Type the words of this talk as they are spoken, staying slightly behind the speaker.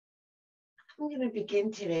I'm going to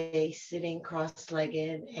begin today sitting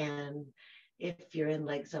cross-legged, and if you're in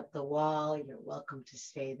legs up the wall, you're welcome to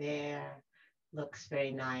stay there. Looks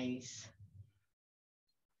very nice.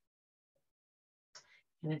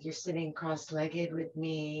 And if you're sitting cross-legged with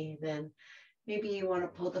me, then maybe you want to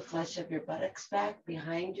pull the flesh of your buttocks back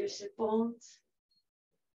behind your sit bones.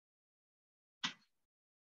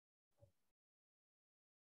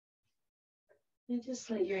 And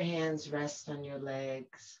just let your hands rest on your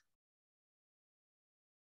legs.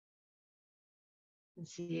 And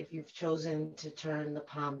see if you've chosen to turn the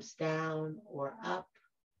palms down or up.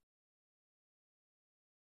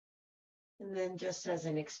 And then just as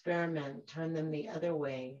an experiment, turn them the other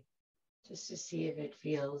way, just to see if it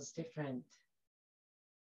feels different.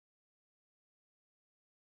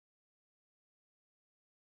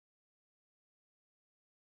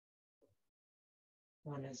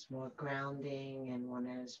 One is more grounding and one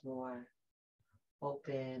is more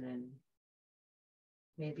open, and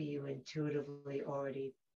maybe you intuitively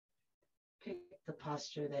already picked the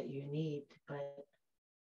posture that you need, but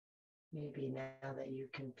maybe now that you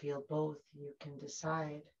can feel both, you can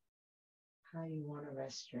decide how you want to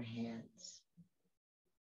rest your hands.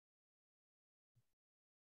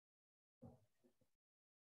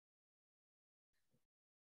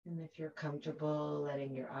 And if you're comfortable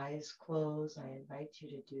letting your eyes close, I invite you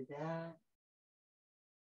to do that.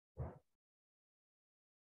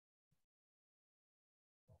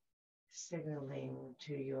 Signaling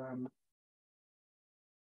to your mind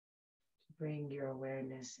to bring your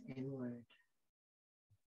awareness inward.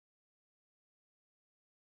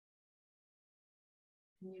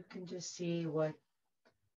 And you can just see what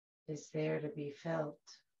is there to be felt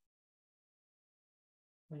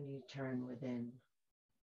when you turn within.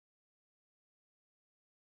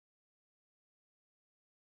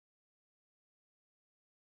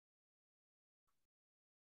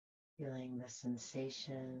 Feeling the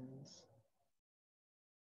sensations,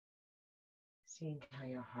 seeing how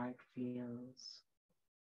your heart feels,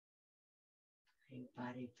 how your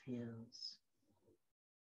body feels.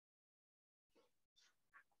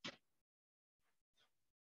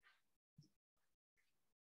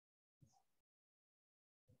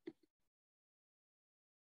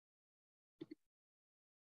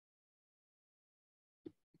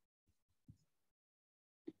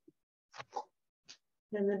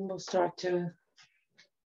 And then we'll start to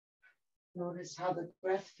notice how the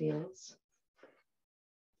breath feels.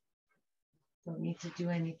 Don't need to do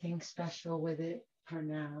anything special with it for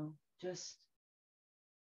now. Just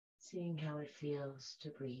seeing how it feels to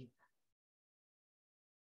breathe.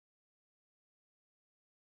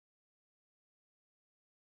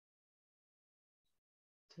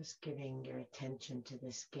 Just giving your attention to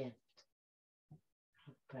this gift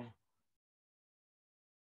of breath.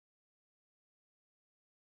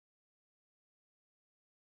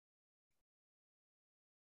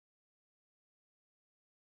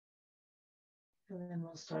 And then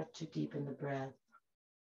we'll start to deepen the breath.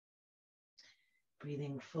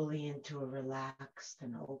 Breathing fully into a relaxed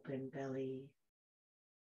and open belly.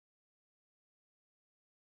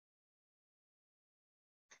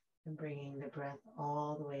 And bringing the breath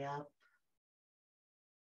all the way up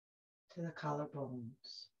to the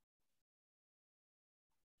collarbones.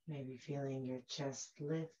 Maybe feeling your chest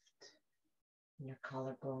lift and your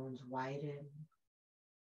collarbones widen.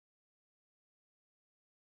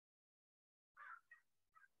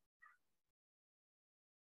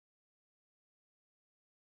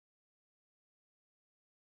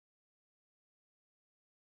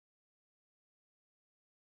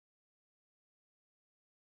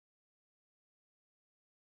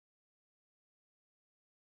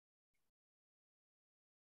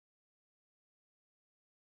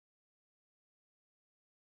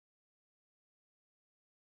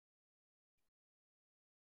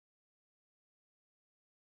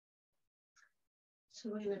 So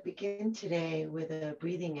we're going to begin today with a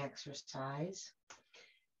breathing exercise.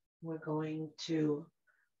 We're going to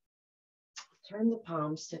turn the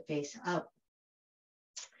palms to face up.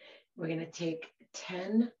 We're going to take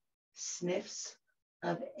 10 sniffs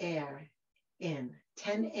of air in,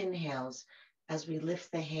 10 inhales as we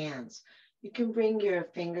lift the hands. You can bring your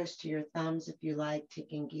fingers to your thumbs if you like,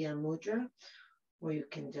 taking Gyan Mudra, or you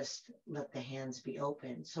can just let the hands be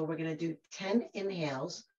open. So we're going to do 10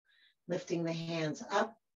 inhales, lifting the hands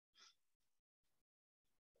up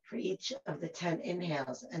for each of the 10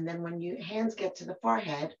 inhales. And then when your hands get to the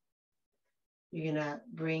forehead, you're going to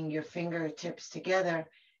bring your fingertips together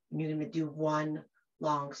and you're going to do one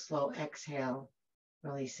long, slow exhale,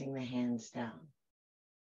 releasing the hands down.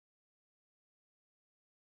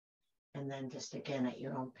 And then just again at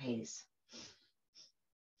your own pace.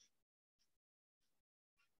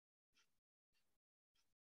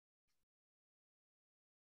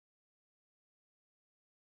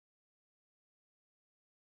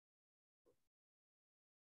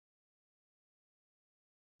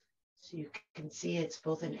 So you can see it's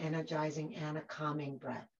both an energizing and a calming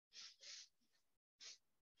breath.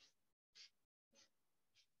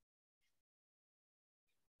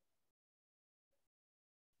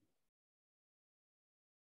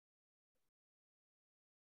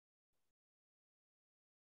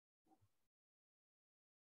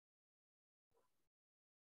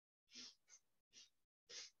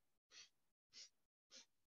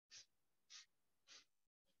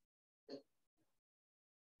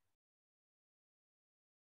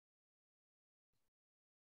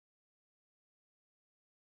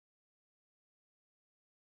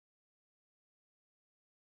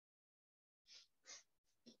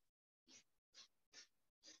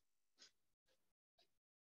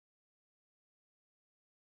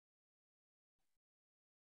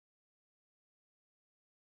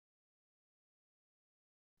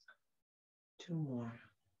 Two more.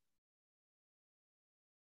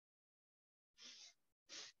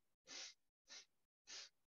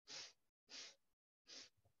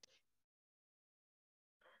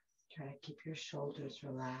 Try to keep your shoulders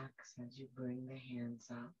relaxed as you bring the hands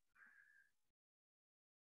up.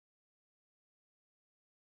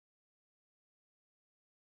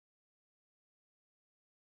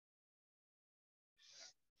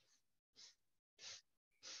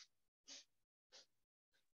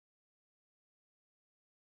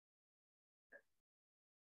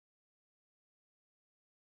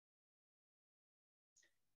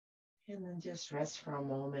 And then just rest for a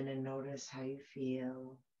moment and notice how you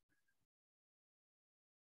feel.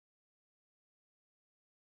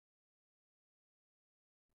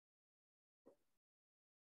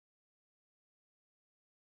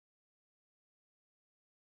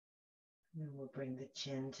 And then we'll bring the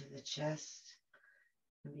chin to the chest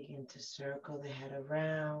and begin to circle the head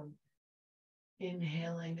around.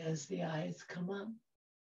 Inhaling as the eyes come up.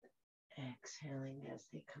 Exhaling as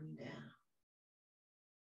they come down.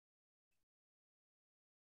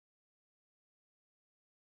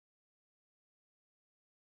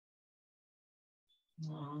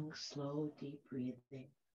 Long, slow, deep breathing.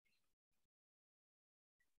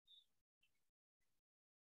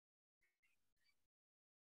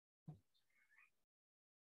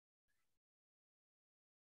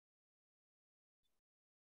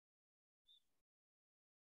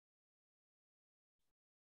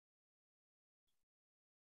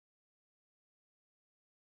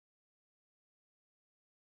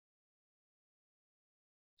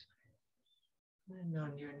 And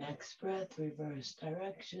on your next breath, reverse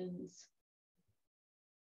directions.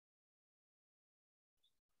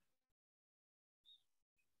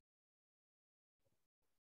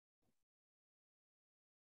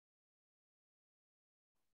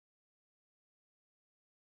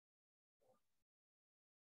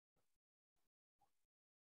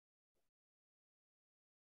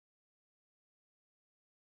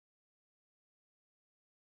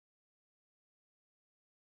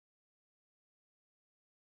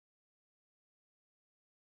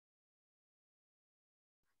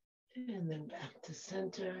 And then back to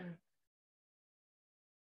center.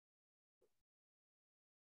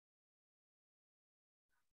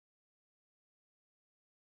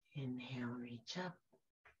 Inhale, reach up.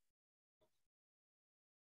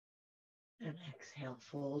 And exhale,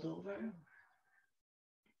 fold over.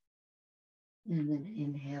 And then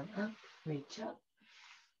inhale up, reach up.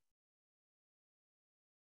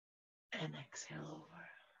 And exhale over.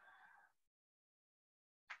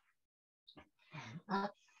 And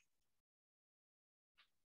up.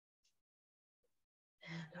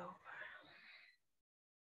 And over.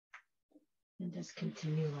 And just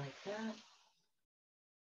continue like that.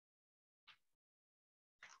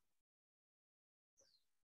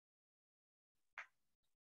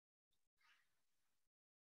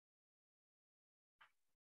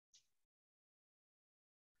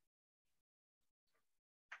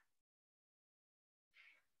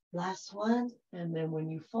 Last one. And then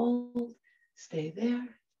when you fold, stay there.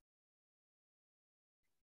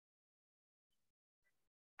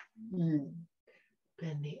 And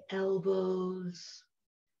bend the elbows.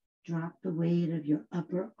 Drop the weight of your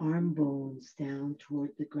upper arm bones down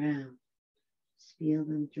toward the ground. Just feel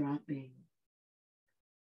them dropping.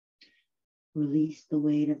 Release the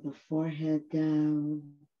weight of the forehead down.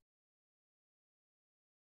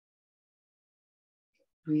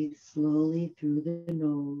 Breathe slowly through the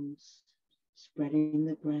nose, spreading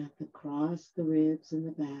the breath across the ribs and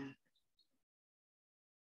the back.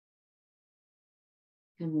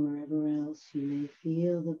 And wherever else you may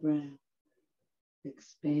feel the breath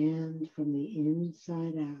expand from the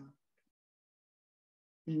inside out.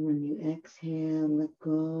 And when you exhale, let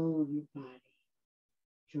go of your body.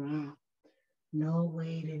 Drop. No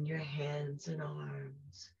weight in your hands. hands and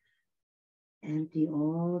arms. Empty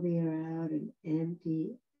all the air out and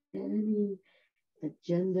empty any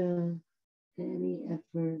agenda, any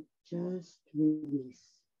effort, just release.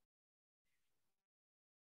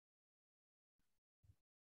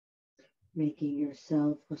 Making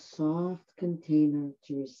yourself a soft container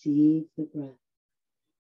to receive the breath.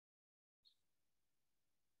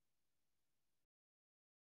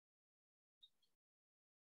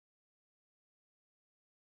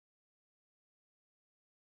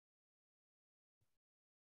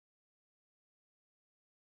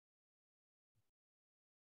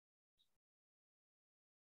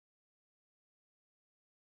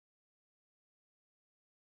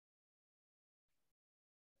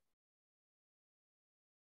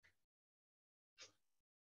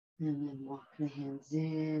 And then walk the hands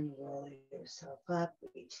in, roll yourself up,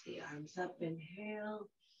 reach the arms up, inhale.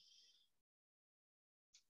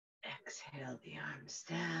 Exhale the arms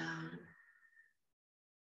down.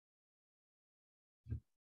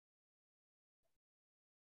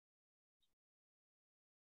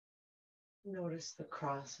 Notice the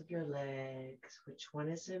cross of your legs, which one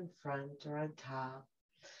is in front or on top.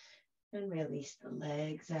 And release the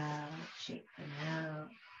legs out, shake them out.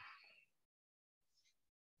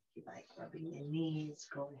 If you like rubbing your knees,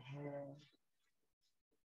 go ahead.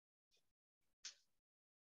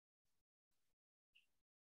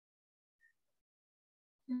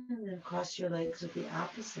 And then cross your legs with the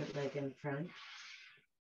opposite leg in front.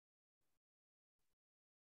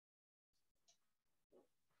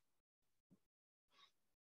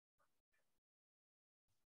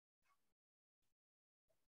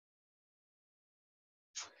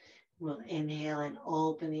 We'll inhale and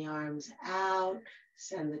open the arms out.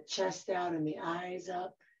 Send the chest out and the eyes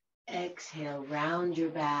up. Exhale, round your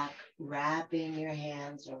back, wrapping your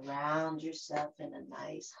hands around yourself in a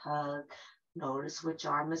nice hug. Notice which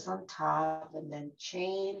arm is on top and then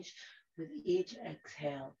change with each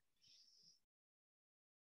exhale.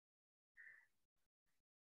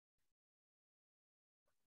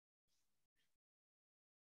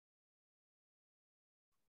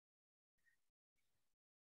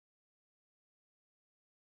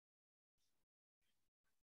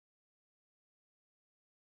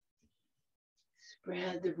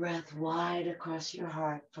 Spread the breath wide across your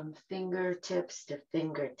heart from fingertips to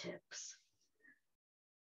fingertips.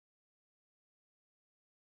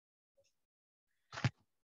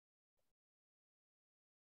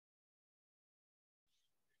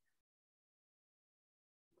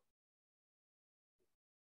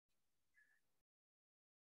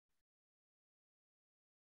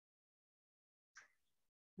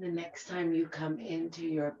 The next time you come into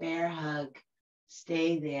your bear hug,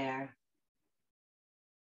 stay there.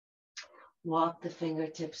 Walk the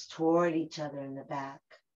fingertips toward each other in the back.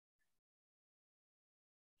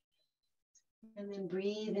 And then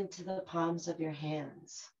breathe into the palms of your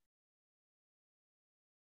hands.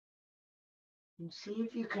 And see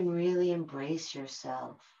if you can really embrace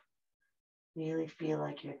yourself. Really feel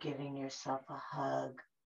like you're giving yourself a hug,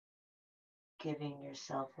 giving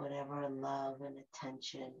yourself whatever love and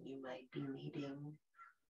attention you might be needing.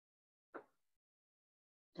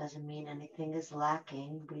 Doesn't mean anything is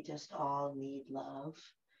lacking. We just all need love.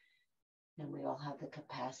 And we all have the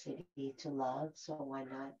capacity to love. So why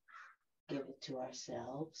not give it to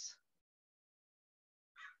ourselves?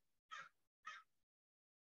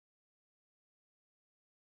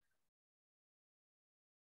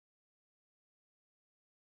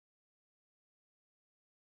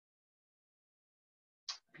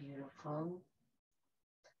 Beautiful.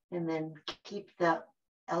 And then keep the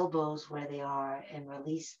elbows where they are and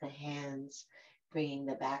release the hands, bringing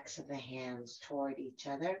the backs of the hands toward each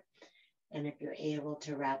other. And if you're able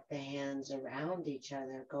to wrap the hands around each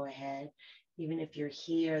other, go ahead. Even if you're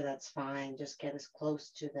here, that's fine. Just get as close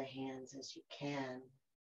to the hands as you can.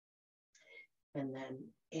 And then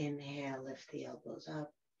inhale, lift the elbows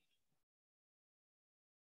up.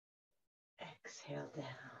 Exhale down.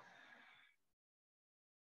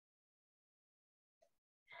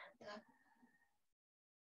 And up.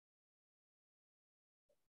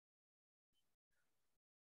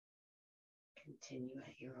 Continue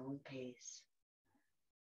at your own pace.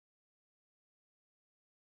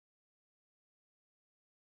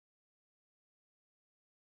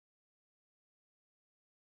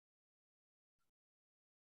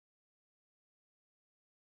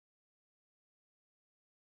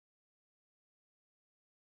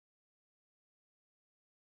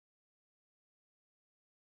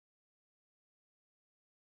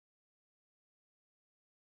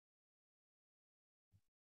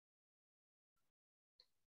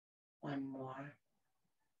 One more.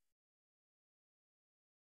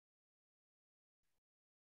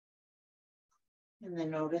 And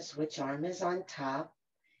then notice which arm is on top.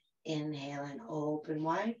 Inhale and open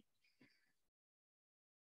wide.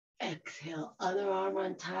 Exhale, other arm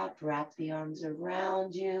on top. Wrap the arms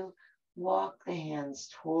around you. Walk the hands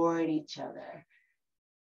toward each other.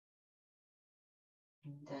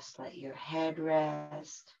 And just let your head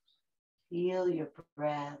rest. Feel your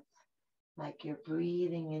breath like you're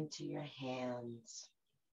breathing into your hands.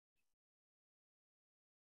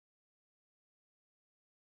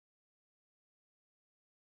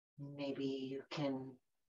 Maybe you can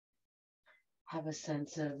have a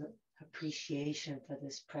sense of appreciation for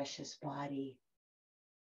this precious body.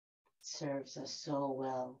 It serves us so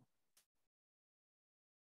well.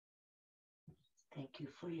 Thank you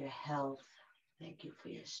for your health. Thank you for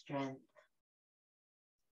your strength.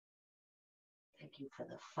 Thank you for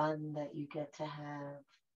the fun that you get to have.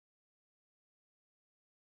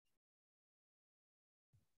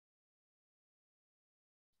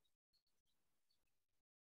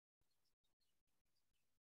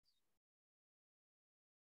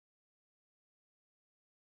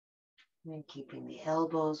 And keeping the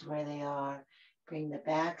elbows where they are. Bring the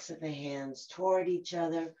backs of the hands toward each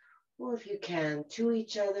other, or if you can, to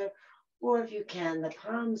each other, or if you can, the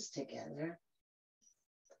palms together.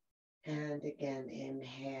 And again,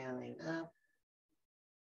 inhaling up,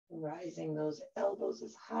 rising those elbows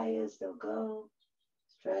as high as they'll go,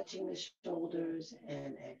 stretching the shoulders,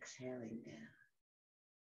 and exhaling down.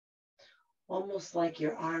 Almost like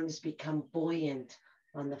your arms become buoyant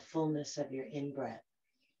on the fullness of your in-breath,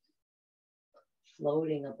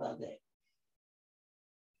 floating above it.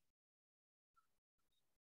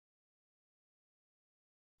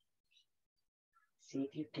 See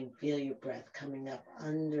if you can feel your breath coming up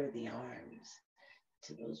under the arms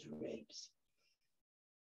to those ribs.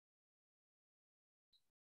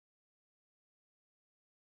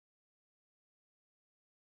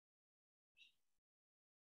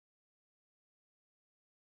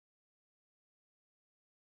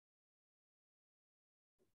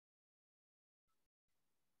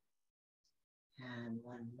 And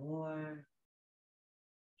one more.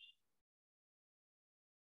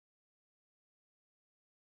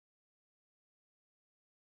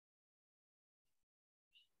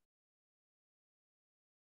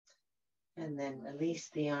 And then release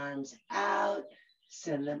the arms out,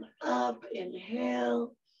 send them up,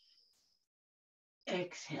 inhale,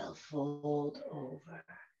 exhale, fold over.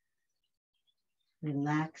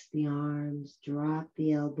 Relax the arms, drop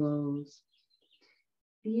the elbows.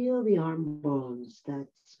 Feel the arm bones that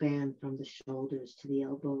span from the shoulders to the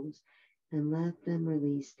elbows and let them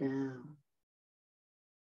release down.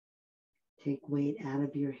 Take weight out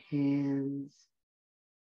of your hands.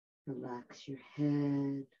 Relax your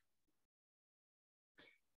head.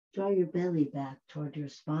 Draw your belly back toward your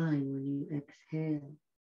spine when you exhale.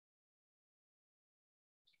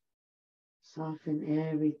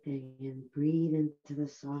 Soften everything and breathe into the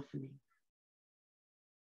softening.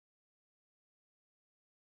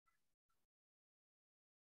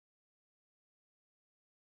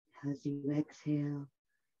 As you exhale,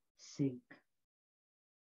 sink,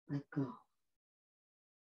 let go.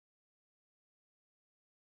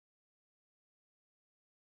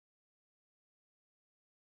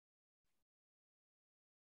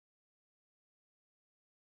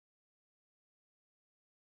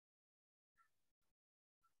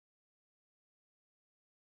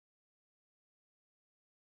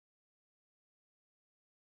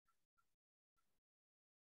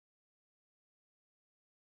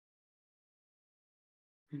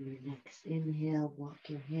 On your next inhale, walk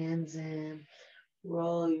your hands in,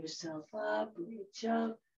 roll yourself up, reach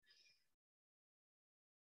up.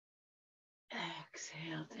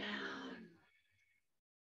 Exhale down.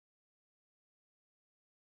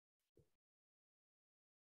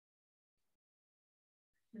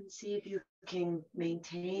 And see if you can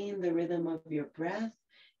maintain the rhythm of your breath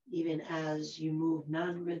even as you move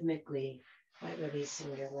non-rhythmically by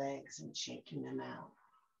releasing your legs and shaking them out.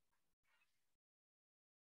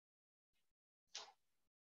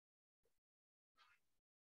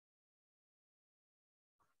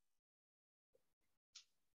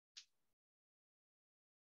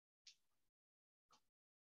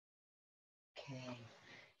 Okay,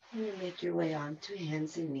 and then make your way onto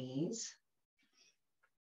hands and knees.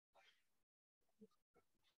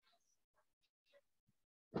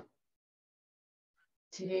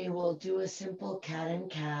 Today we'll do a simple cat and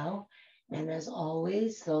cow. And as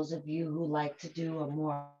always, those of you who like to do a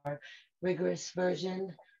more rigorous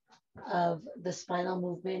version of the spinal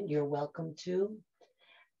movement, you're welcome to.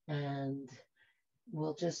 And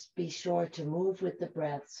we'll just be sure to move with the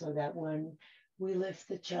breath so that when we lift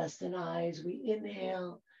the chest and eyes, we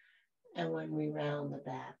inhale And when we round the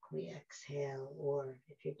back, we exhale, or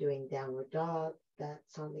if you're doing downward dog,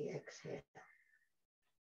 that's on the exhale.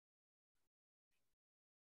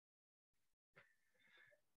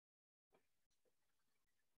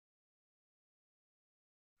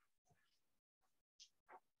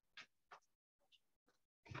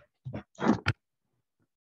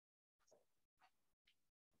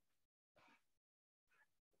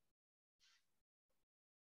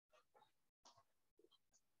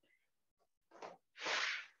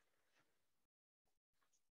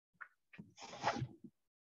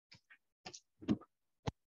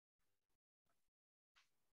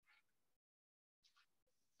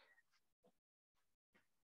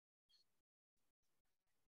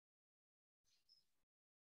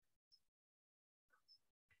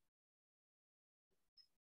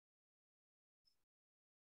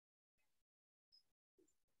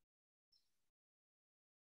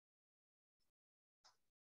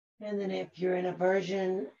 And then if you're in a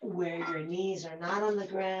version where your knees are not on the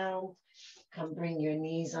ground, come bring your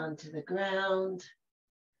knees onto the ground.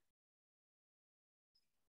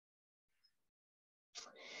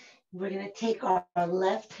 We're going to take our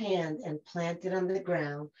left hand and plant it on the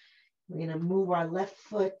ground. We're going to move our left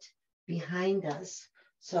foot behind us.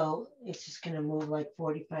 So it's just going to move like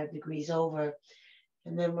 45 degrees over.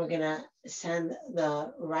 And then we're going to send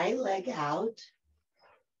the right leg out.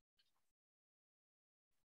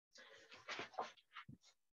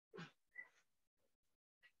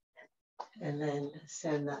 And then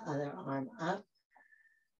send the other arm up.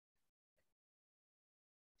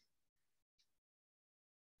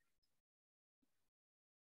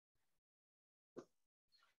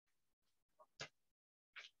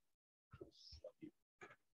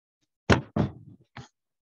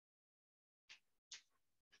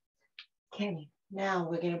 Okay, now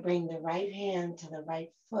we're going to bring the right hand to the right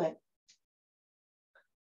foot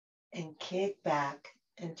and kick back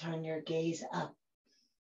and turn your gaze up.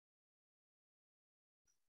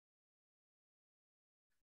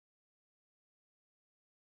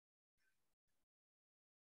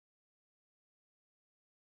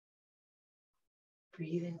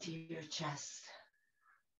 Breathe into your chest.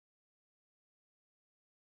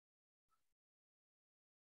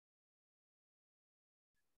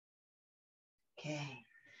 Okay,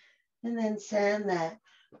 and then send that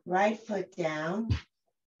right foot down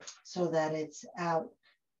so that it's out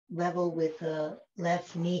level with the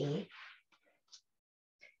left knee.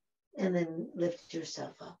 And then lift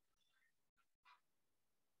yourself up,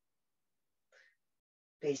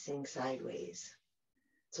 facing sideways.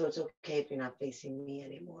 So it's okay if you're not facing me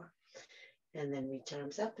anymore. And then reach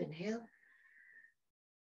arms up, inhale.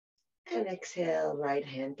 And exhale, right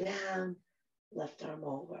hand down, left arm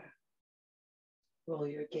over. Roll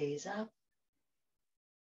your gaze up.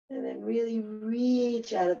 And then really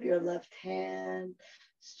reach out of your left hand.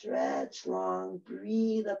 Stretch long,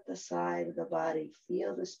 breathe up the side of the body.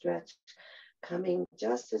 Feel the stretch coming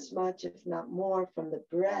just as much, if not more, from the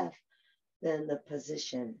breath than the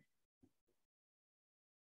position.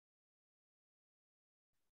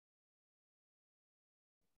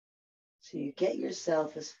 So you get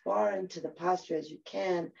yourself as far into the posture as you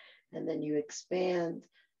can, and then you expand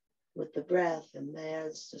with the breath, and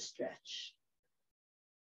there's the stretch.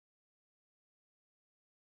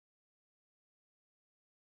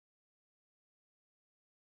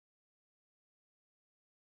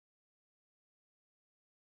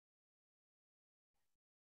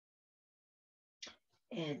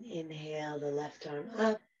 And inhale the left arm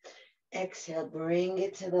up. Exhale, bring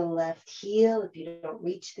it to the left heel. If you don't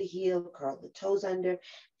reach the heel, curl the toes under. If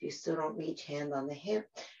you still don't reach, hand on the hip.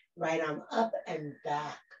 Right arm up and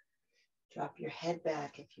back. Drop your head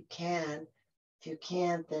back if you can. If you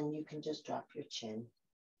can't, then you can just drop your chin.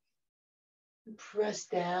 Press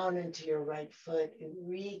down into your right foot and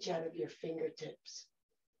reach out of your fingertips.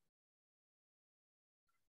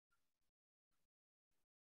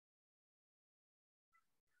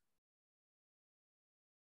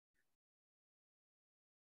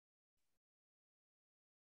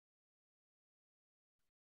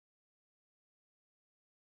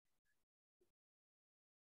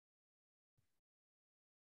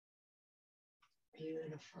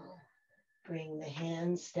 Beautiful. Bring the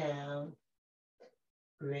hands down.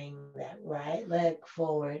 Bring that right leg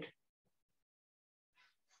forward.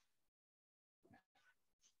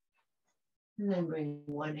 And then bring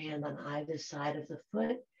one hand on either side of the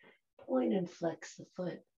foot. Point and flex the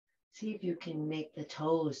foot. See if you can make the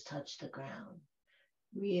toes touch the ground.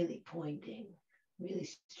 Really pointing, really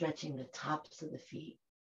stretching the tops of the feet.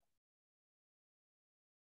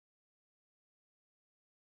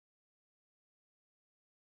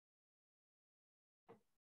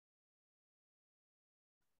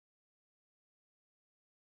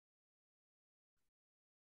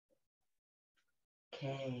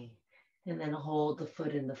 Okay. And then hold the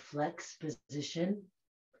foot in the flex position.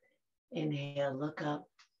 Inhale, look up.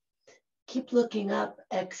 Keep looking up.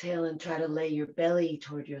 Exhale and try to lay your belly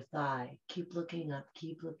toward your thigh. Keep looking up.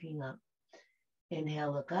 Keep looking up.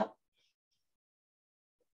 Inhale, look up.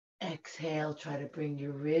 Exhale, try to bring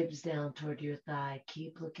your ribs down toward your thigh.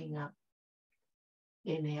 Keep looking up.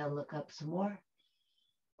 Inhale, look up some more.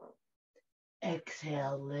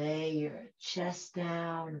 Exhale, lay your chest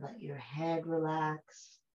down, let your head relax.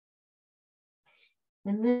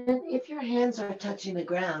 And then if your hands are touching the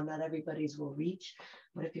ground, not everybody's will reach,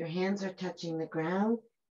 but if your hands are touching the ground,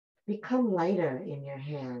 become lighter in your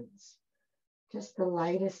hands. Just the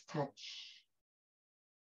lightest touch.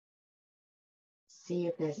 See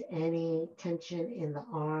if there's any tension in the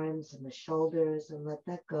arms and the shoulders and let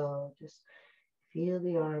that go. Just feel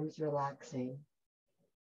the arms relaxing.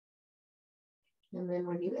 And then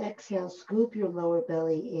when you exhale, scoop your lower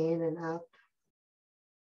belly in and up.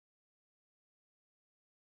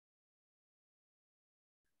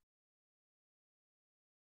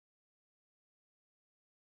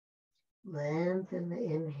 Lengthen the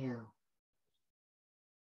inhale.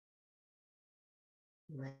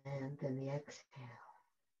 Lengthen the exhale.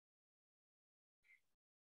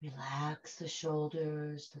 Relax the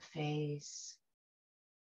shoulders, the face.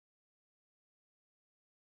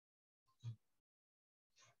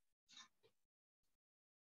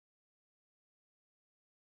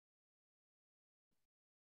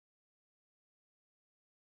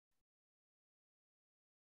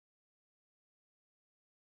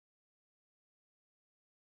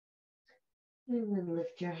 And then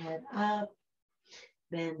lift your head up.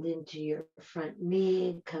 Bend into your front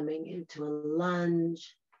knee, coming into a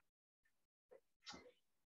lunge.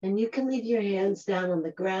 And you can leave your hands down on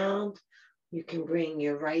the ground. You can bring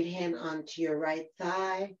your right hand onto your right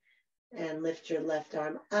thigh and lift your left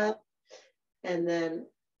arm up. And then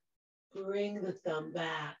bring the thumb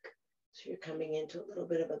back. So you're coming into a little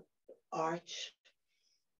bit of an arch.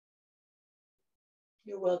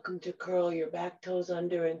 You're welcome to curl your back toes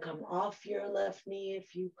under and come off your left knee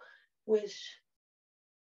if you wish.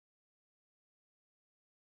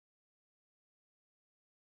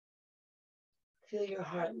 Feel your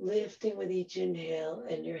heart lifting with each inhale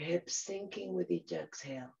and your hips sinking with each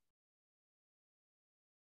exhale.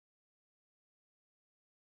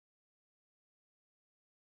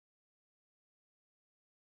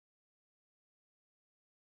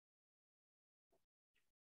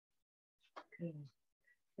 Good.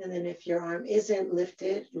 And then if your arm isn't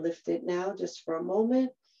lifted, lift it now just for a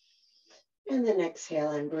moment. And then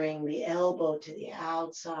exhale and bring the elbow to the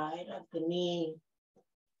outside of the knee.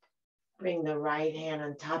 Bring the right hand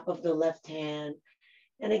on top of the left hand.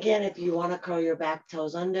 And again, if you want to curl your back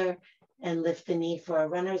toes under and lift the knee for a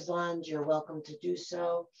runner's lunge, you're welcome to do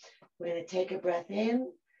so. We're going to take a breath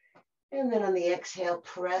in. And then on the exhale,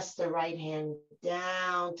 press the right hand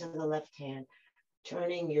down to the left hand,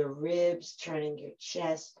 turning your ribs, turning your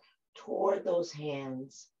chest toward those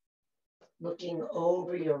hands, looking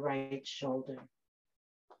over your right shoulder.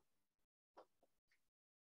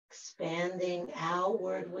 Expanding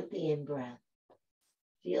outward with the in-breath.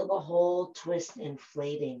 Feel the whole twist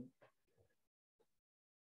inflating.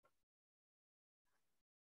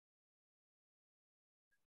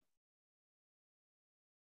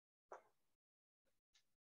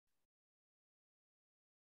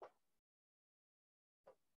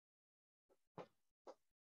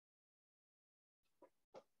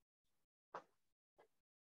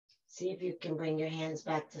 See if you can bring your hands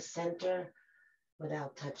back to center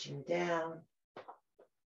without touching down.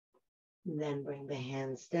 And then bring the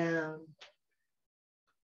hands down.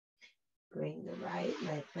 Bring the right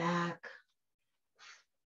leg back.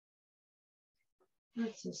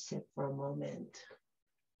 Let's just sit for a moment.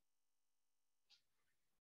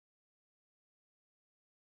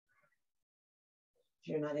 If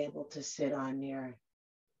you're not able to sit on your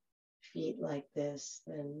feet like this,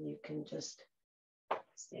 then you can just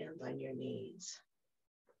stand on your knees.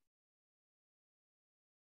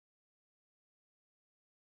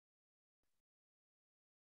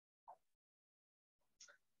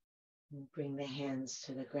 And bring the hands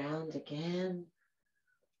to the ground again.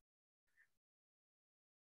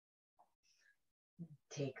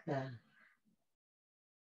 Take the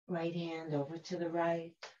right hand over to the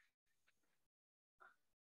right.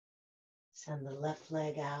 Send the left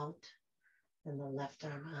leg out and the left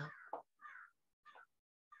arm up.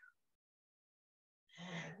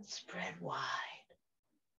 And spread wide.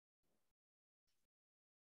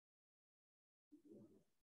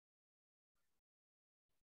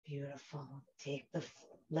 Beautiful. Take the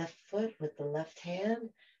left foot with the left hand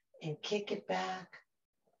and kick it back.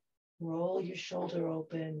 Roll your shoulder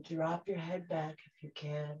open, drop your head back if you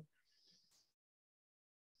can.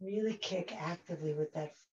 Really kick actively with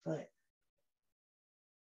that foot.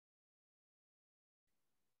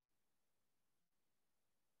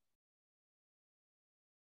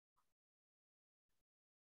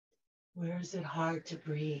 Where is it hard to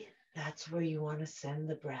breathe? That's where you want to send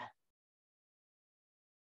the breath.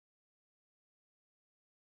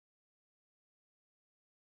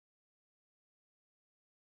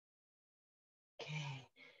 Okay.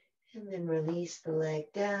 And then release the leg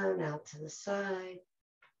down, out to the side.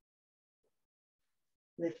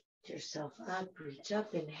 Lift yourself up, reach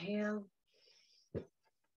up, inhale.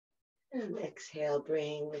 And exhale,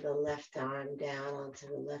 bring the left arm down onto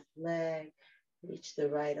the left leg. Reach the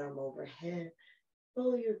right arm overhead.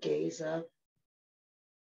 Roll your gaze up.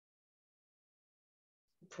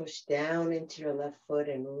 Push down into your left foot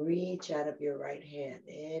and reach out of your right hand.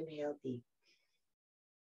 Inhale deep.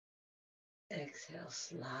 Exhale,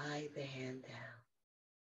 slide the hand down.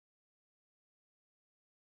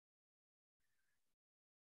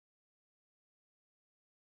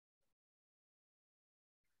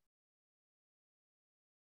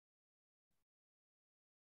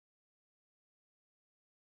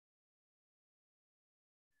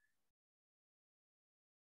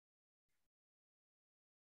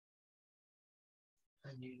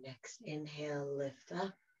 On your next inhale, lift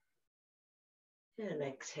up. And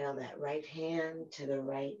exhale that right hand to the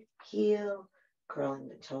right heel, curling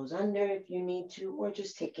the toes under if you need to, or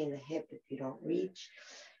just taking the hip if you don't reach.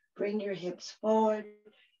 Bring your hips forward,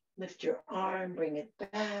 lift your arm, bring it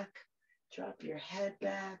back, drop your head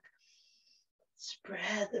back.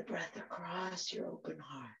 Spread the breath across your open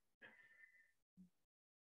heart.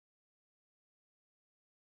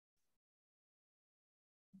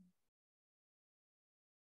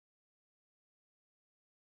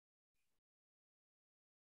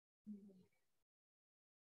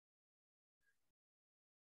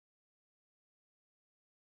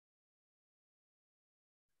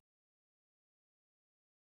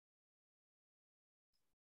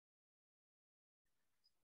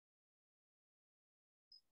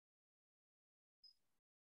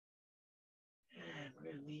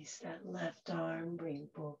 And release that left arm. Bring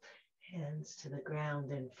both hands to the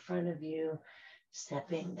ground in front of you.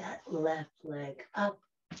 Stepping that left leg up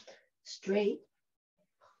straight.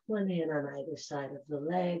 One hand on either side of the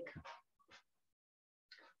leg.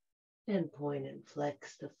 And point and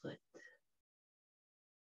flex the foot.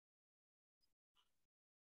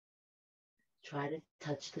 Try to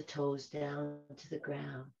touch the toes down to the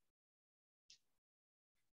ground.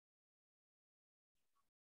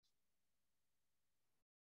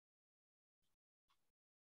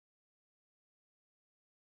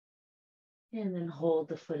 And then hold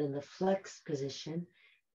the foot in the flex position.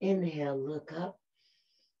 Inhale, look up.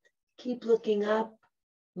 Keep looking up.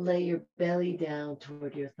 Lay your belly down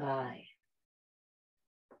toward your thigh.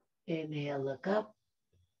 Inhale, look up.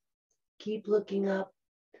 Keep looking up.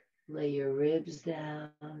 Lay your ribs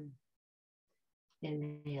down.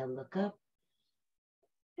 Inhale, look up.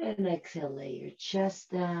 And exhale, lay your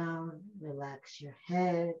chest down. Relax your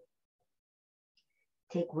head.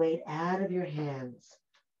 Take weight out of your hands.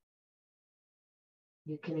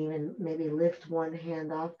 You can even maybe lift one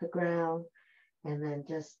hand off the ground and then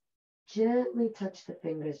just gently touch the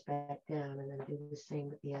fingers back down and then do the same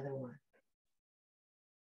with the other one.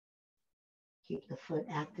 Keep the foot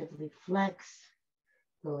actively flexed,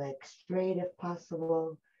 the legs straight if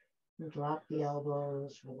possible, and drop the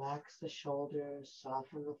elbows, relax the shoulders,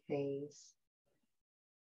 soften the face.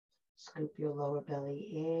 Scoop your lower belly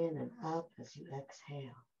in and up as you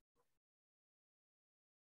exhale.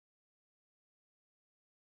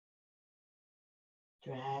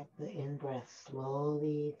 Drag the in-breath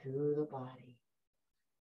slowly through the body.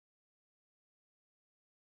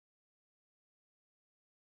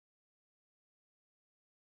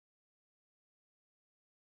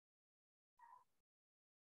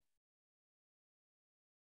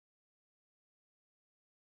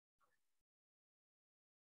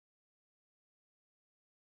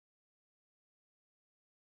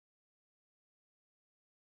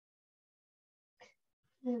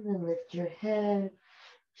 And then lift your head,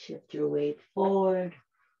 shift your weight forward,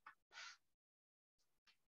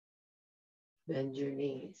 bend your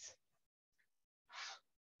knees.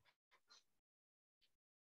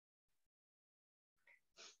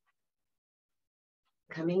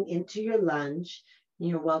 Coming into your lunge,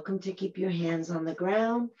 you're welcome to keep your hands on the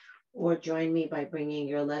ground or join me by bringing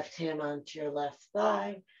your left hand onto your left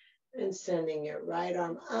thigh and sending your right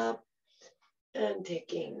arm up and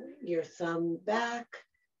taking your thumb back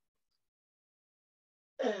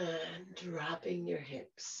and dropping your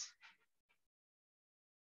hips.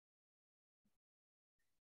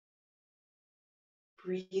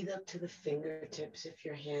 Breathe up to the fingertips if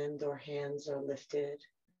your hand or hands are lifted.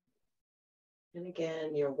 And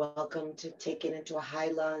again, you're welcome to take it into a high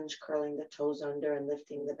lunge, curling the toes under and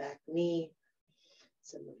lifting the back knee.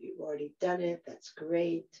 Some of you have already done it. That's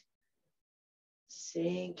great.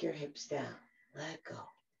 Sink your hips down. Let go.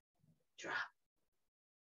 Drop.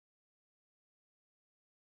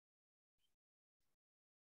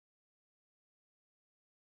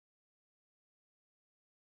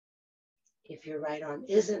 If your right arm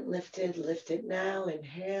isn't lifted, lift it now.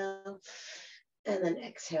 Inhale. And then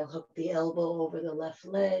exhale. Hook the elbow over the left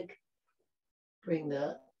leg. Bring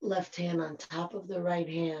the left hand on top of the right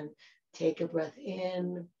hand. Take a breath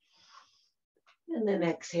in. And then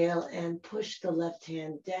exhale and push the left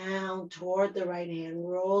hand down toward the right hand,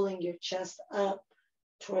 rolling your chest up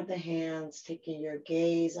toward the hands, taking your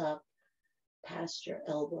gaze up past your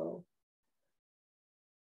elbow.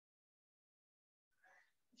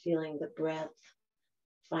 Feeling the breath,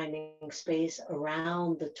 finding space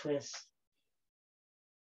around the twist.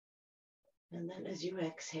 And then as you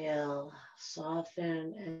exhale,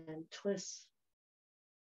 soften and twist.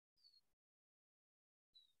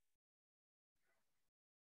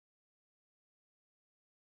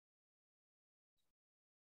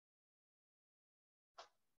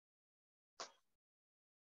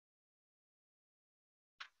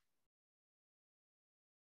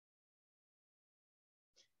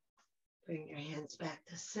 Bring your hands back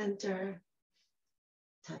to center.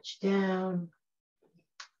 Touch down.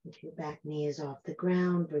 If your back knee is off the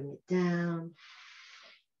ground, bring it down.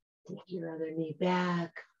 Take your other knee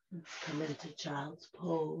back. Come into child's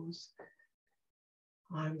pose.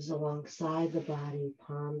 Arms alongside the body,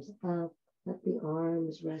 palms up. Let the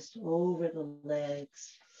arms rest over the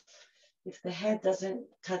legs. If the head doesn't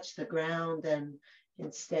touch the ground, then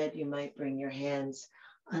instead you might bring your hands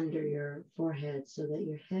under your forehead so that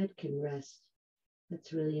your head can rest.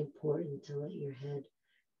 That's really important, to let your head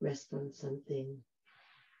rest on something.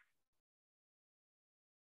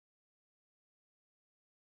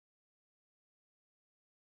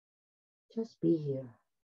 Just be here.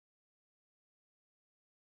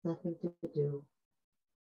 Nothing to do.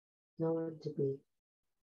 Nowhere to be.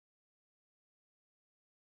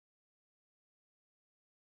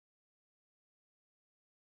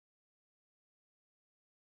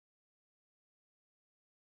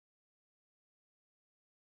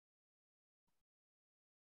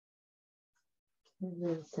 And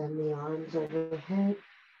then send the arms overhead.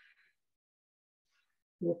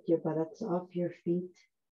 Lift your buttocks off your feet.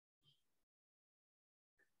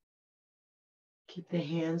 Keep the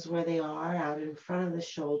hands where they are, out in front of the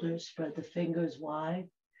shoulders. Spread the fingers wide.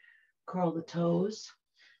 Curl the toes.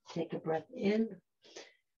 Take a breath in.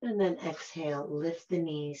 And then exhale. Lift the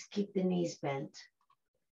knees. Keep the knees bent.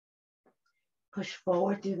 Push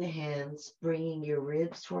forward through the hands, bringing your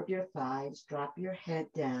ribs toward your thighs. Drop your head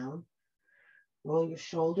down. Roll your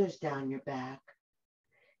shoulders down your back.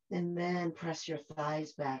 And then press your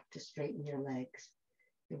thighs back to straighten your legs.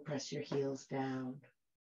 And press your heels down.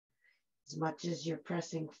 As much as you're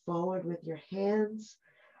pressing forward with your hands,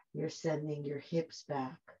 you're sending your hips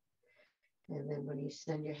back. And then when you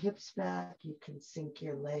send your hips back, you can sink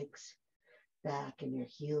your legs back and your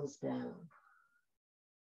heels down.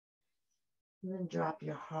 And then drop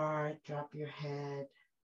your heart, drop your head.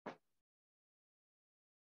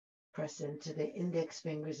 Press into the index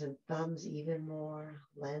fingers and thumbs even more.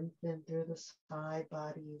 Lengthen through the side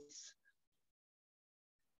bodies.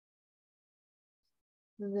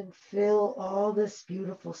 And then fill all this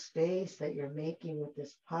beautiful space that you're making with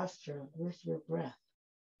this posture with your breath.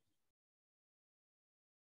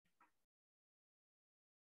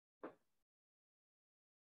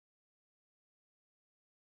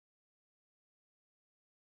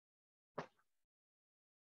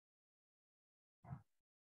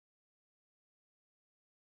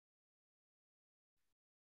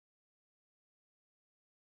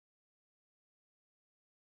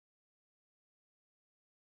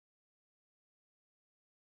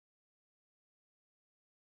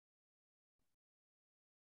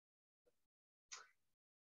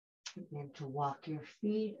 Begin to walk your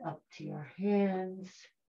feet up to your hands.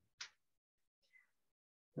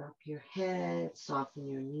 Drop your head, soften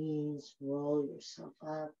your knees, roll yourself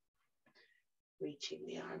up. Reaching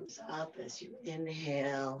the arms up as you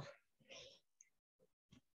inhale.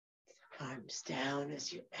 Arms down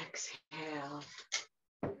as you exhale.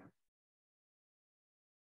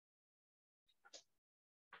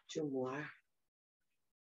 2 more.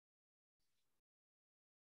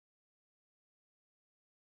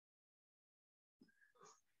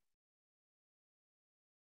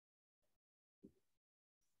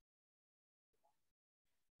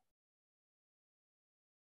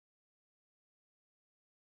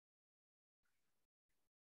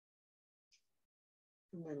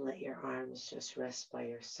 And then let your arms just rest by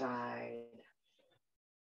your side.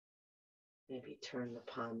 Maybe turn the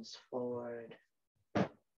palms forward.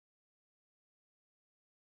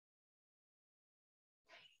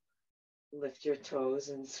 Lift your toes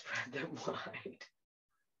and spread them wide.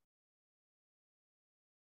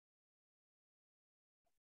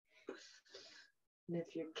 And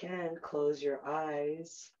if you can, close your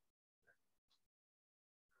eyes.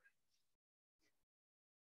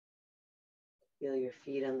 Feel your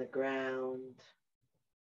feet on the ground.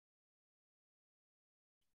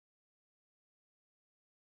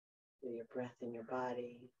 Feel your breath in your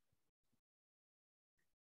body.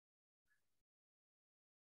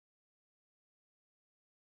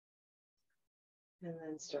 And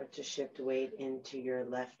then start to shift weight into your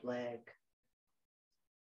left leg.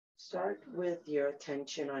 Start with your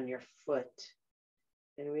attention on your foot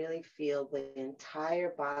and really feel the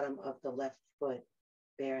entire bottom of the left foot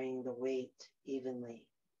bearing the weight evenly.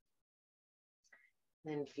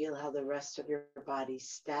 Then feel how the rest of your body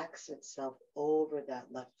stacks itself over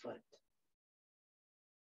that left foot.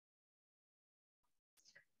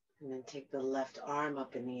 And then take the left arm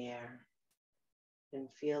up in the air and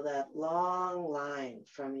feel that long line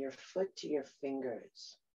from your foot to your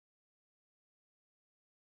fingers.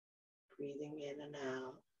 Breathing in and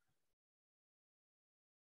out.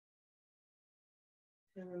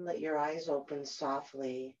 And then let your eyes open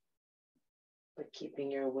softly, but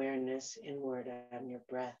keeping your awareness inward on your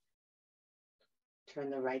breath.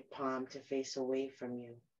 Turn the right palm to face away from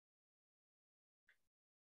you.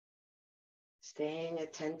 Staying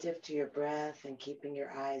attentive to your breath and keeping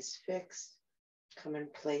your eyes fixed, come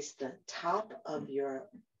and place the top of your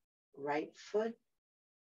right foot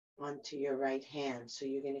onto your right hand. So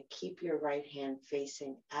you're going to keep your right hand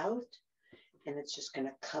facing out, and it's just going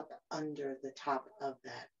to cup under the top of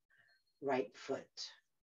that right foot.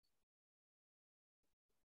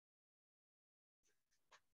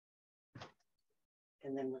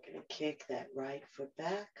 And then we're going to kick that right foot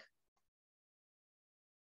back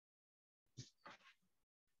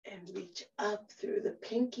and reach up through the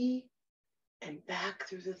pinky and back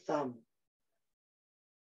through the thumb.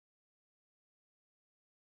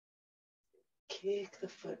 Kick the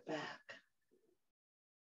foot back.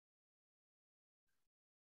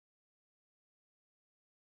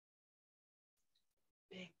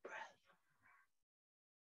 Big breath.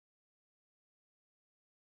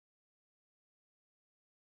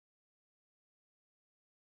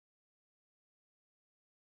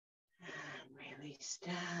 And release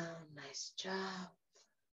down. Nice job.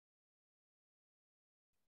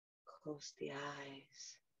 Close the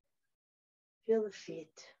eyes. Feel the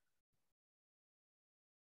feet.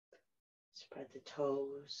 Spread the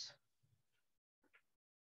toes.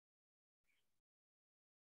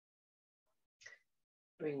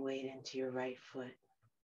 Bring weight into your right foot.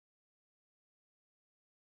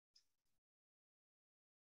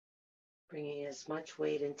 Bringing as much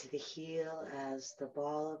weight into the heel as the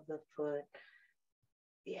ball of the foot,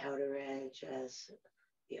 the outer edge as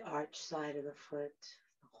the arch side of the foot,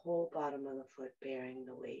 the whole bottom of the foot bearing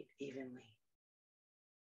the weight evenly.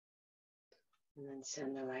 And then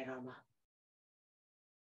send the right arm up.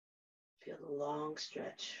 Feel the long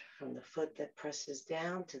stretch from the foot that presses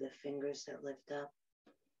down to the fingers that lift up.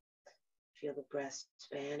 Feel the breath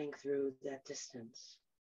spanning through that distance.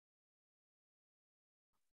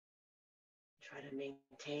 Try to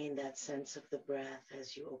maintain that sense of the breath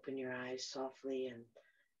as you open your eyes softly and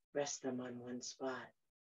rest them on one spot.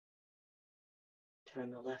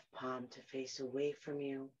 Turn the left palm to face away from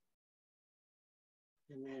you.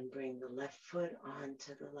 And then bring the left foot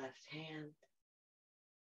onto the left hand.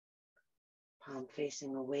 Palm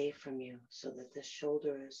facing away from you so that the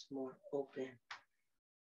shoulder is more open.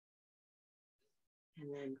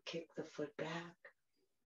 And then kick the foot back.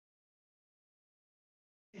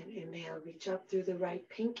 And inhale, reach up through the right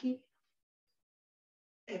pinky.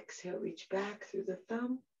 Exhale, reach back through the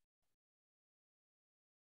thumb.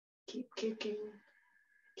 Keep kicking,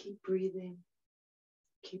 keep breathing,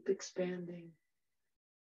 keep expanding.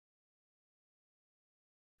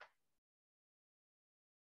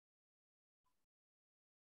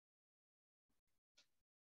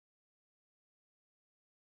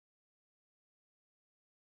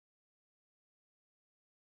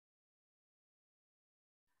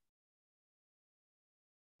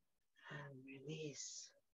 And release.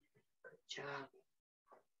 Good job.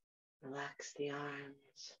 Relax the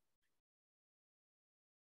arms.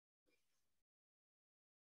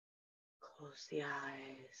 Close the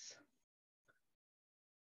eyes.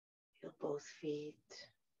 Feel both feet.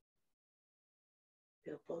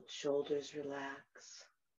 Feel both shoulders relax.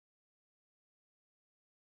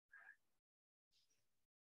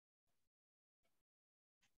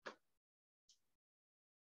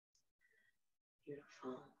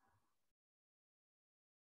 Beautiful.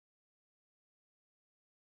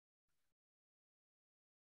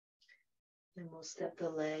 And we'll step the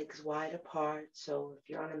legs wide apart. So if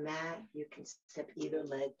you're on a mat, you can step either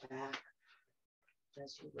leg back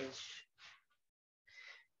as you wish.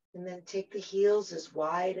 And then take the heels as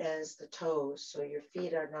wide as the toes. So your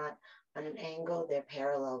feet are not on an angle, they're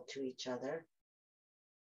parallel to each other.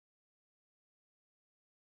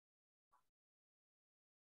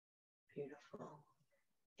 Beautiful.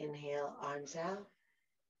 Inhale, arms out.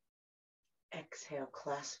 Exhale,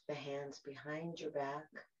 clasp the hands behind your back.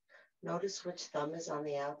 Notice which thumb is on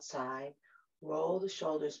the outside. Roll the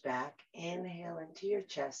shoulders back. Inhale into your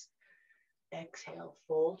chest. Exhale,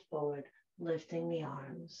 fold forward, lifting the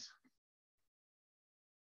arms.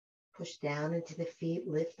 Push down into the feet,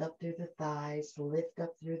 lift up through the thighs, lift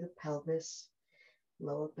up through the pelvis.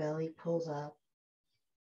 Lower belly pulls up.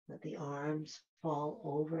 Let the arms fall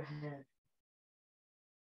overhead.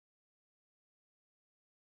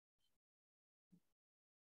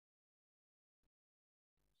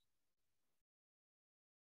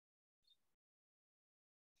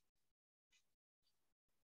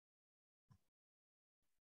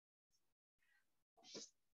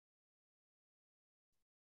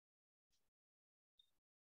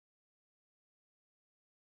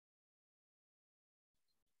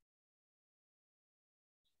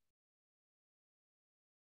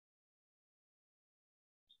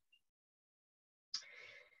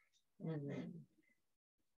 And then,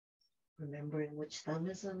 remembering which thumb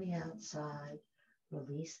is on the outside,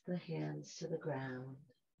 release the hands to the ground.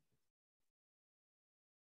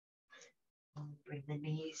 And bring the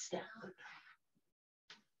knees down.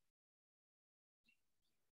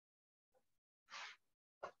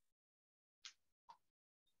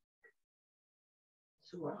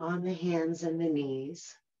 So we're on the hands and the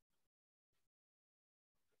knees.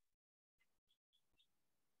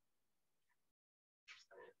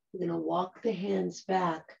 We're going to walk the hands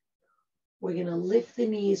back. We're going to lift the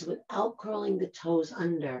knees without curling the toes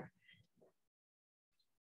under.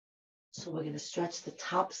 So we're going to stretch the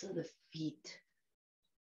tops of the feet.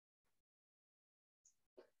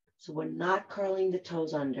 So we're not curling the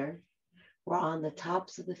toes under. We're on the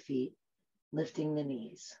tops of the feet, lifting the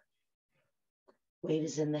knees. Weight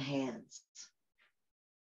is in the hands.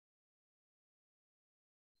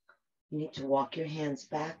 You need to walk your hands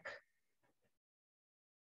back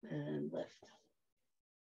and lift.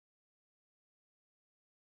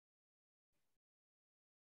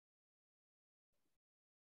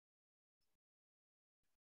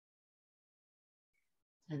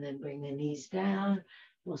 And then bring the knees down.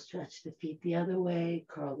 We'll stretch the feet the other way,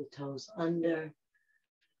 curl the toes under.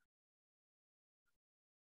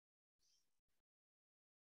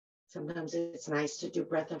 Sometimes it's nice to do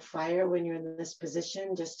breath of fire when you're in this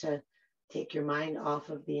position, just to take your mind off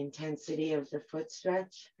of the intensity of the foot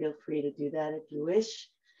stretch. Feel free to do that if you wish.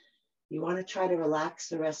 You want to try to relax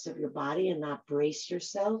the rest of your body and not brace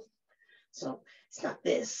yourself. So it's not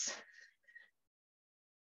this.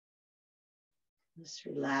 Just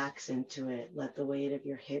relax into it. Let the weight of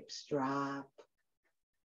your hips drop.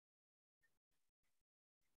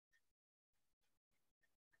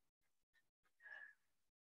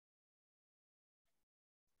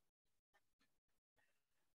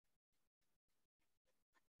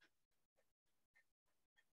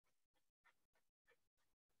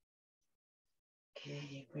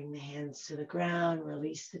 Okay, bring the hands to the ground,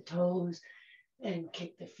 release the toes, and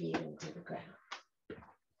kick the feet into the ground.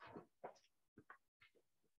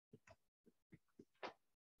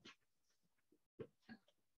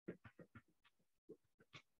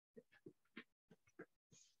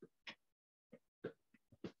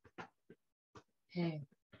 Okay,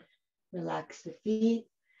 relax the feet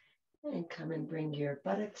and come and bring your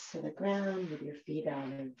buttocks to the ground with your feet out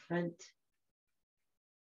in front.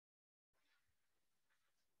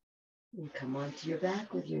 And come onto your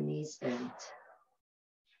back with your knees bent.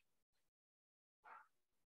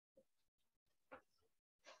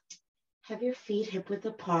 Have your feet hip width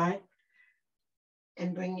apart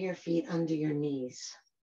and bring your feet under your knees.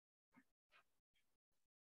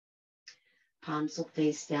 Palms will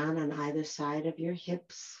face down on either side of your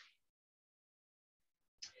hips.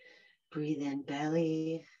 Breathe in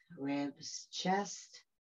belly, ribs, chest.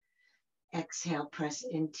 Exhale, press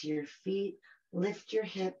into your feet, lift your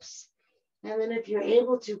hips. And then if you're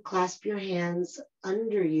able to, clasp your hands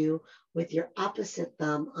under you with your opposite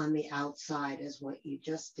thumb on the outside as what you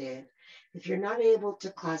just did. If you're not able to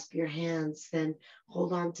clasp your hands, then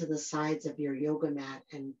hold on to the sides of your yoga mat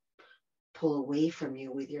and pull away from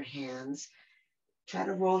you with your hands. Try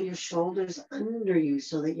to roll your shoulders under you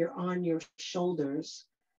so that you're on your shoulders.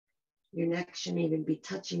 Your neck shouldn't even be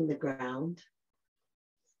touching the ground.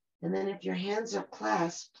 And then if your hands are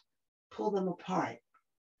clasped, pull them apart.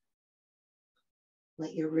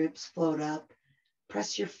 Let your ribs float up.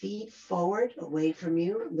 Press your feet forward, away from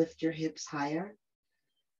you. Lift your hips higher.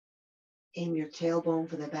 Aim your tailbone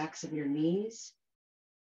for the backs of your knees.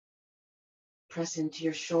 Press into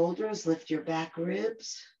your shoulders, lift your back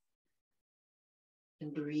ribs,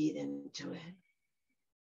 and breathe into it.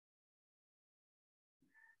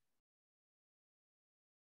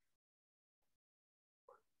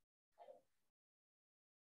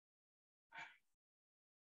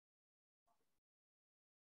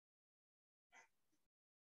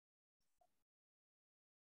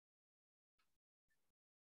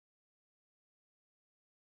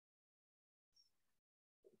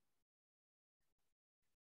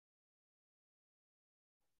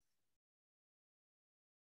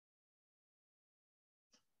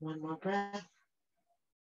 One more breath.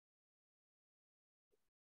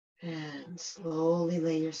 And slowly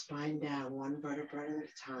lay your spine down, one vertebra at a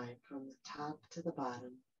time, from the top to the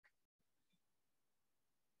bottom.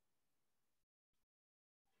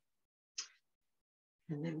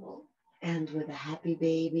 And then we'll end with a happy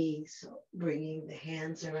baby. So bringing the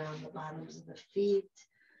hands around the bottoms of the feet,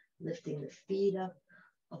 lifting the feet up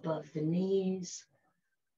above the knees.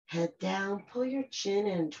 Head down, pull your chin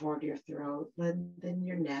in toward your throat, lengthen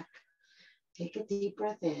your neck. Take a deep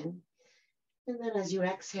breath in. And then as you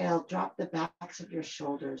exhale, drop the backs of your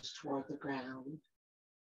shoulders toward the ground.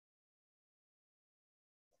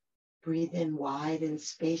 Breathe in wide and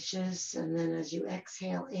spacious. And then as you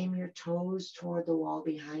exhale, aim your toes toward the wall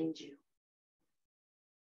behind you.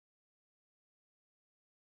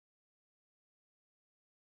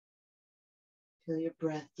 Feel your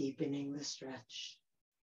breath deepening the stretch.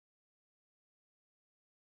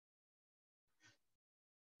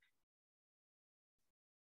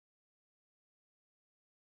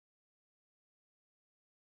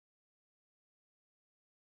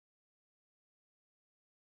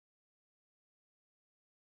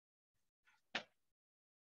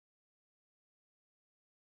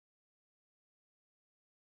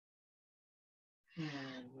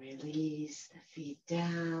 And release the feet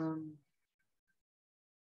down.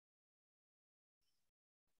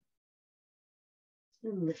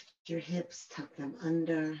 And lift your hips, tuck them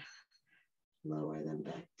under, lower them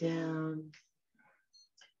back down.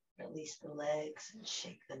 Release the legs and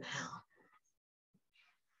shake them out.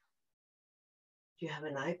 If you have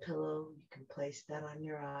an eye pillow, you can place that on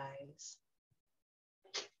your eyes.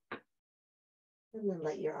 And then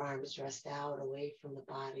let your arms rest out away from the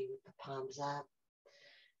body with the palms up.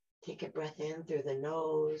 Take a breath in through the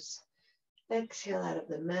nose. Exhale out of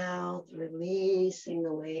the mouth, releasing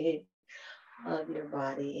the weight of your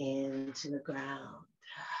body into the ground.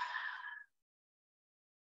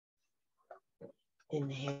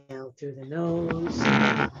 Inhale through the nose.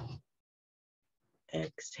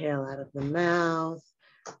 Exhale out of the mouth,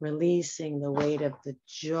 releasing the weight of the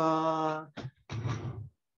jaw.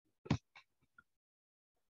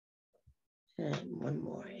 And one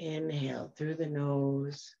more. Inhale through the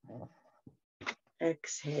nose.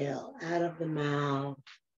 Exhale out of the mouth.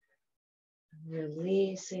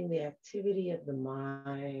 Releasing the activity of the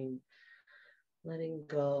mind. Letting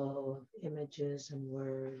go of images and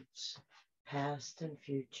words, past and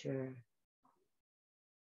future.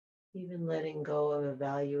 Even letting go of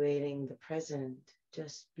evaluating the present,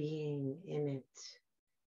 just being in it.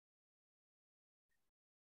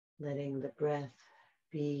 Letting the breath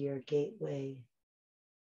be your gateway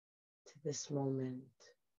to this moment,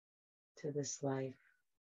 to this life,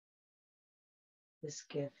 this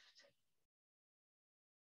gift.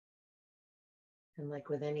 And like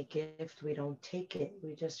with any gift, we don't take it,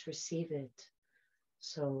 we just receive it.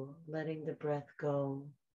 So letting the breath go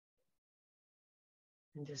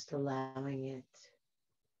and just allowing it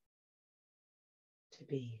to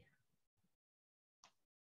be.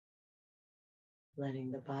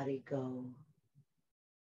 Letting the body go,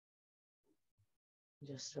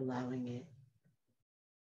 just allowing it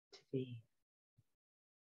to be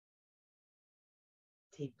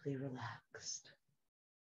deeply relaxed.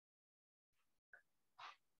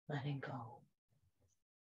 Letting go.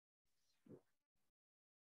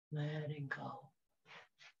 Letting go.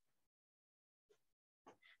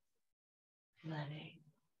 Letting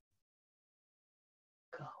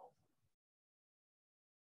go.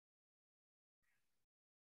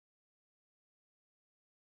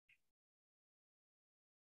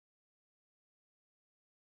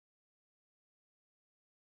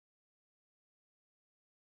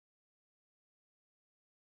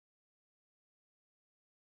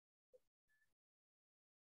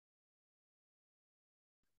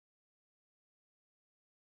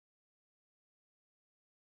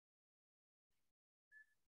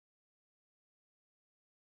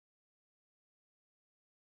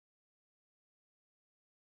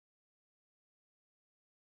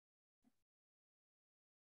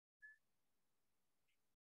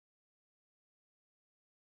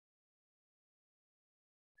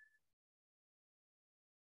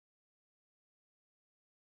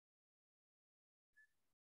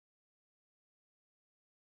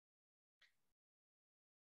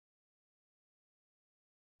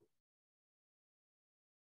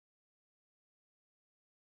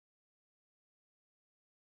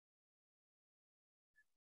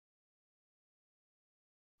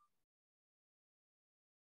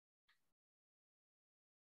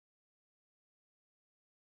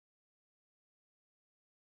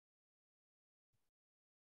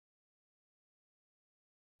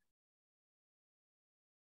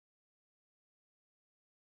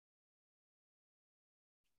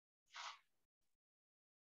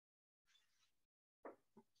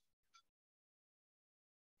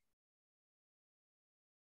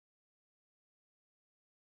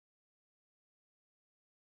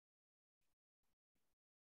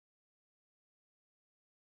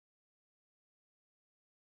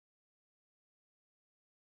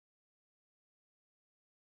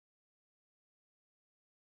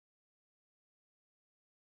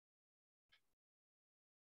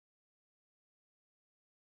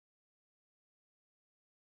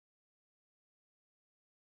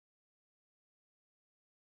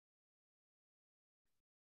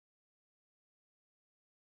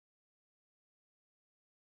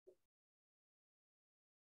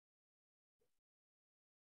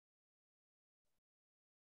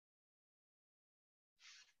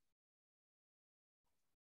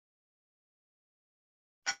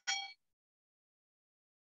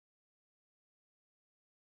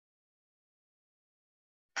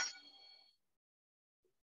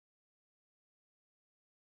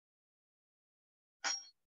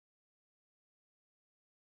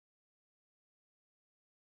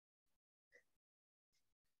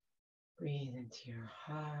 Breathe into your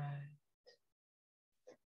heart.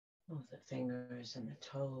 Move the fingers and the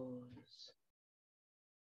toes.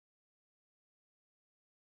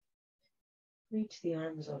 Reach the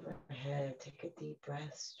arms overhead. Take a deep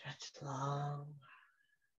breath. Stretch long.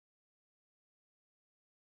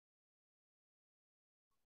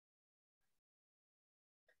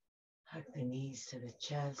 Hug the knees to the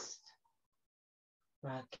chest.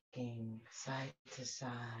 Rocking side to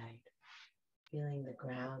side. Feeling the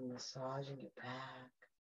ground massaging your back.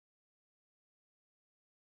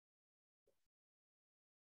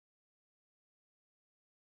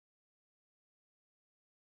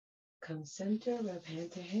 Come center, rub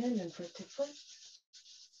hand to hand and foot to foot.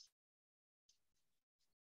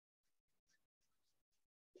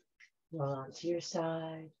 Roll onto your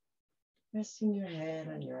side, resting your head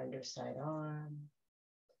on your underside arm,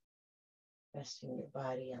 resting your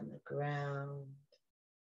body on the ground,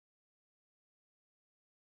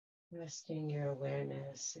 resting your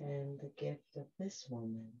awareness in the gift of this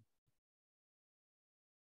moment.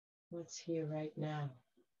 What's here right now?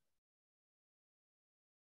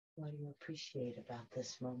 What do you appreciate about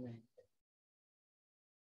this moment?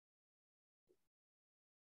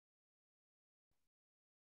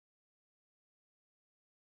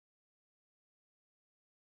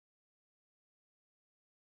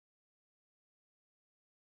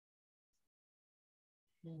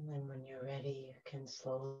 And then when you're ready, you can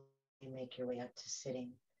slowly make your way up to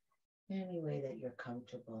sitting any way that you're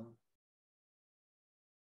comfortable.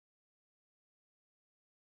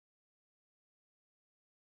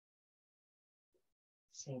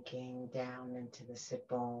 Sinking down into the sit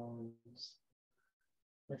bones,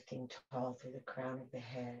 lifting tall through the crown of the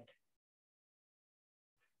head.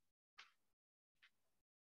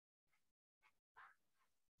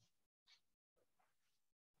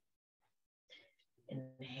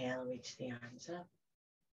 Inhale, reach the arms up.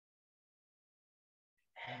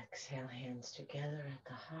 Exhale, hands together at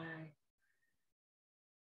the heart.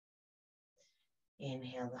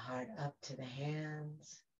 Inhale the heart up to the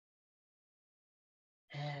hands.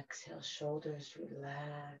 Exhale, shoulders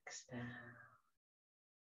relax down.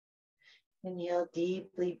 Inhale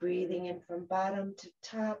deeply, breathing in from bottom to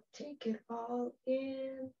top. Take it all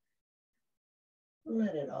in.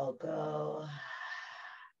 Let it all go.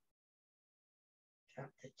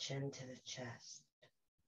 Drop the chin to the chest.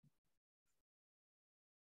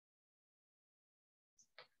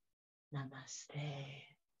 Namaste.